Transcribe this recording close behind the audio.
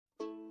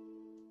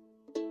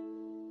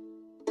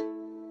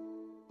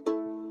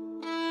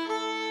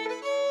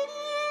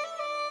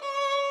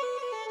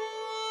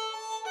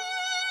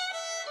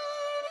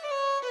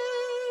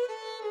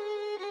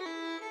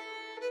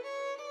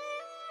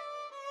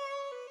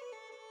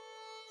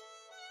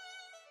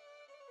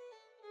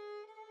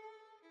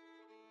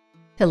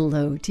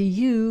Hello to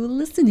you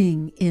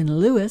listening in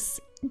Lewis,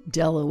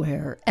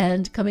 Delaware,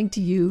 and coming to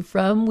you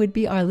from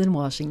Whidbey Island,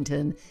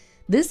 Washington.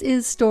 This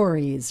is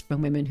Stories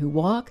from Women Who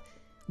Walk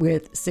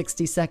with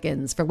 60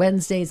 Seconds for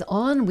Wednesdays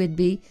on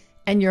Whidbey,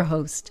 and your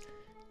host,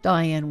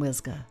 Diane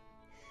Wisga.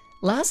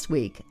 Last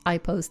week, I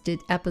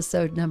posted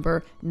episode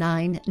number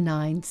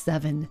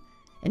 997,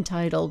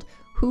 entitled,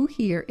 Who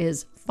Here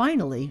Is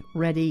Finally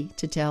Ready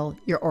to Tell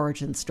Your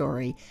Origin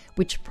Story,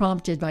 which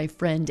prompted my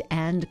friend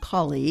and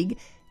colleague,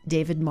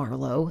 David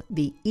Marlowe,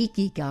 the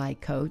Ikigai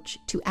coach,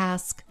 to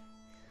ask,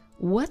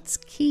 what's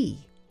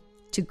key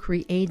to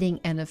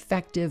creating an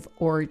effective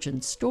origin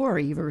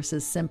story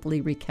versus simply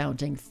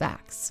recounting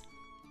facts?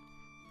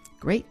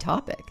 Great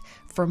topic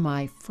for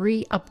my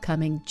free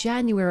upcoming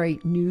January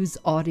news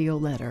audio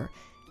letter.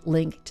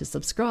 Link to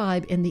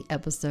subscribe in the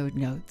episode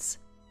notes.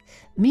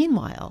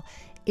 Meanwhile,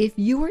 if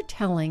you are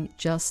telling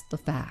just the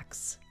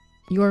facts,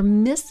 you're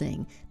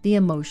missing the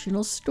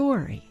emotional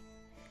story.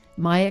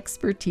 My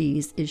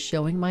expertise is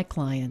showing my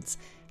clients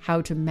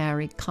how to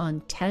marry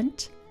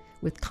content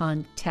with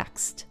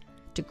context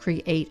to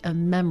create a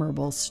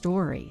memorable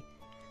story.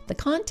 The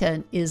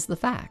content is the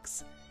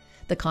facts.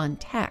 The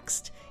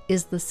context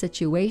is the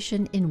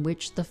situation in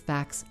which the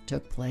facts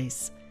took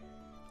place.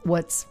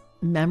 What's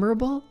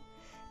memorable?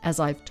 As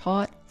I've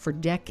taught for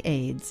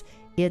decades,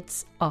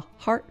 it's a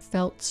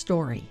heartfelt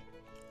story,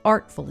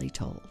 artfully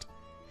told.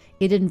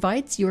 It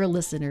invites your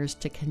listeners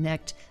to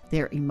connect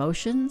their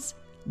emotions,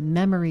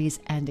 memories,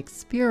 and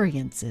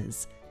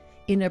experiences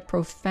in a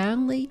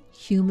profoundly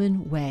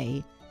human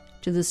way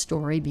to the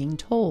story being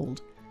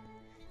told.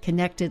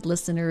 Connected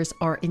listeners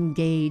are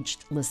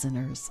engaged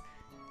listeners.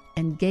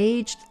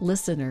 Engaged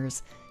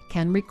listeners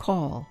can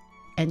recall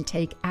and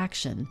take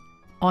action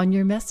on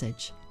your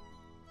message.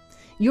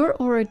 Your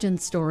origin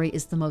story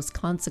is the most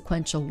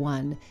consequential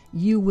one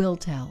you will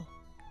tell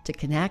to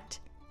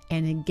connect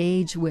and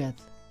engage with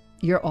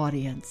your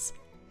audience.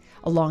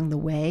 Along the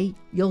way,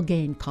 you'll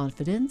gain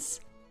confidence,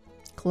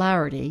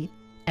 clarity,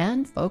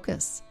 and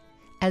focus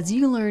as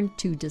you learn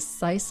to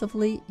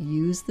decisively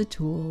use the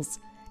tools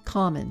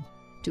common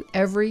to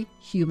every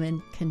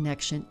human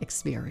connection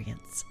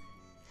experience.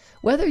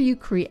 Whether you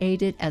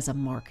create it as a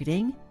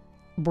marketing,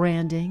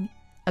 branding,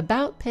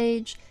 about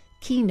page,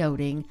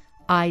 keynoting,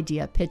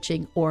 idea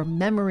pitching, or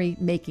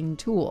memory-making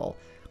tool,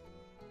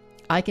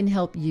 I can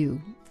help you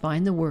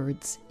find the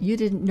words you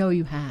didn't know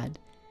you had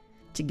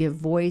to give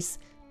voice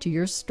to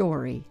your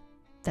story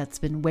that's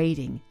been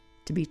waiting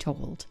to be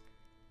told.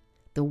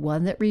 The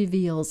one that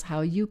reveals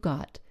how you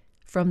got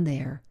from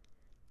there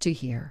to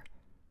here.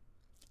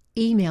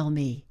 Email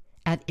me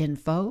at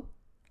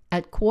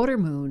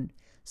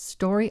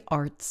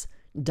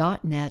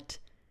info@quartermoonstoryarts.net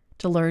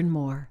to learn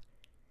more.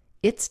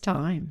 It's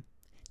time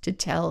to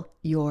tell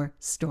your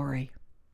story.